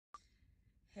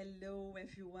Hello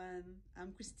everyone,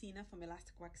 I'm Christina from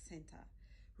Elastic Wax Center.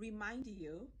 Remind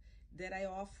you that I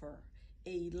offer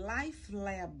a life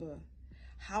lab,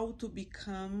 how to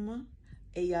become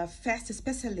a fast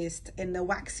specialist in the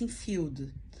waxing field.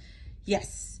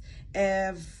 Yes,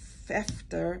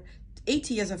 after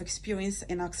 8 years of experience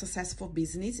in a successful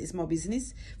business, small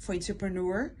business for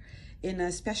entrepreneur, and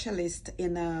a specialist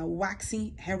in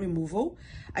waxing hair removal,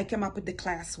 I came up with the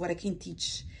class where I can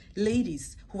teach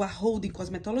ladies who are holding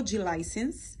cosmetology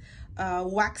license,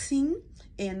 waxing,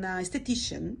 and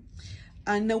esthetician,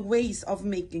 and the ways of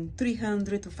making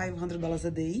 $300 to $500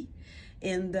 a day,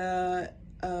 and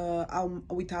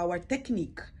with our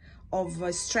technique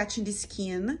of stretching the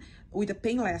skin with the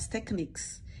painless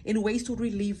techniques, and ways to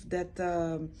relieve that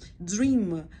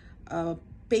dream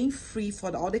pain-free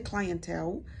for all the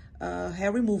clientele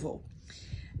hair removal.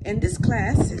 And this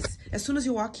classes, as soon as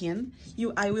you walk in,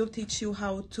 I will teach you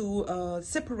how to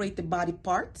separate the body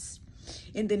parts,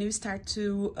 and then you start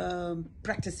to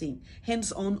practicing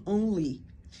hands-on only.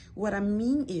 What I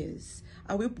mean is,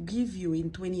 I will give you in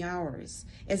 20 hours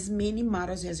as many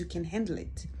models as you can handle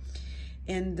it.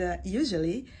 And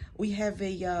usually we have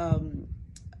a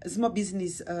small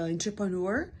business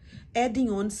entrepreneur adding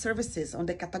on services on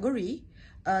the category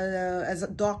as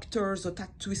doctors or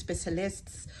tattoo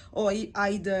specialists, or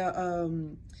either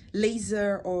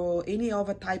laser or any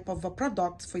other type of a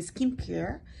product for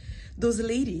skincare. Those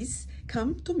ladies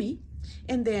come to me,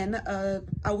 and then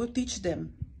I will teach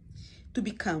them to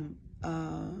become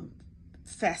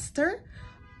faster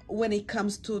when it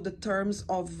comes to the terms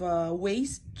of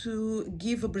ways to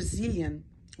give a Brazilian,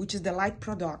 which is the light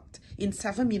product, in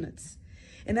 7 minutes.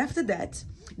 And after that,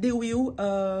 they will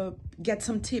get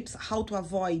some tips how to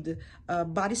avoid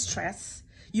body stress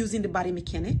using the body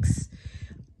mechanics,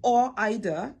 or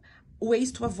either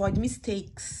ways to avoid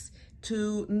mistakes,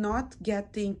 to not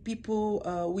getting people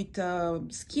with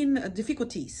skin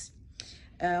difficulties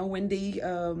when they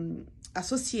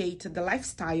associate the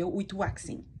lifestyle with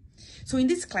waxing. So in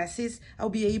these classes, I'll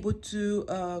be able to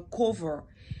cover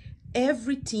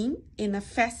everything in a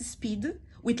fast speed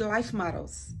with life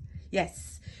models.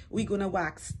 Yes, we're gonna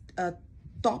wax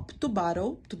top to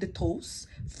bottom to the toes,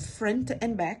 front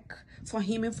and back, for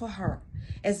him and for her.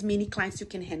 As many clients you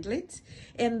can handle it.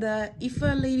 And if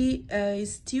a lady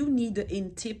still need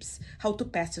in tips how to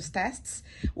pass your tests,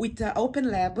 with Open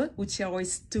Lab, which is our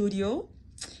studio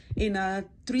in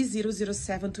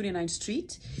 3007 29th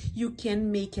Street, you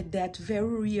can make that very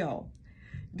real,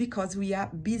 because we are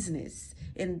business,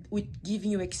 and we're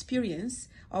giving you experience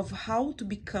of how to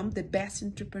become the best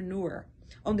entrepreneur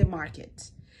on the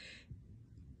market,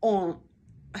 on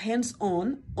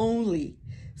hands-on only.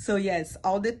 So yes,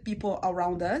 all the people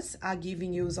around us are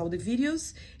giving you all the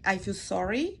videos. I feel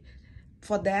sorry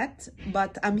for that,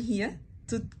 but I'm here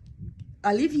to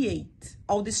alleviate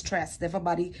all the stress that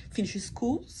everybody finishes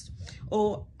schools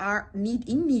or are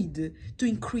in need to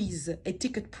increase a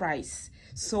ticket price.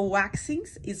 So waxing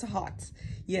is hot.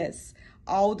 Yes,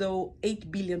 although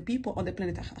 8 billion people on the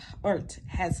planet Earth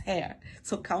has hair.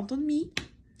 So count on me.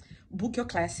 Book your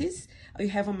classes. You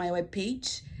have on my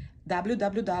webpage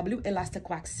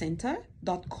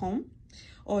www.elasticwaxcenter.com,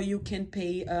 or you can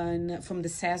pay from the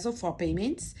Sezzle for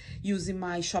payments using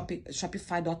my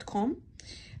Shopify.com.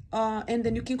 And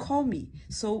then you can call me.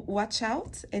 So watch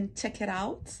out and check it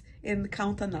out and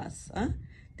count on us.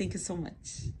 Thank you so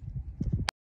much.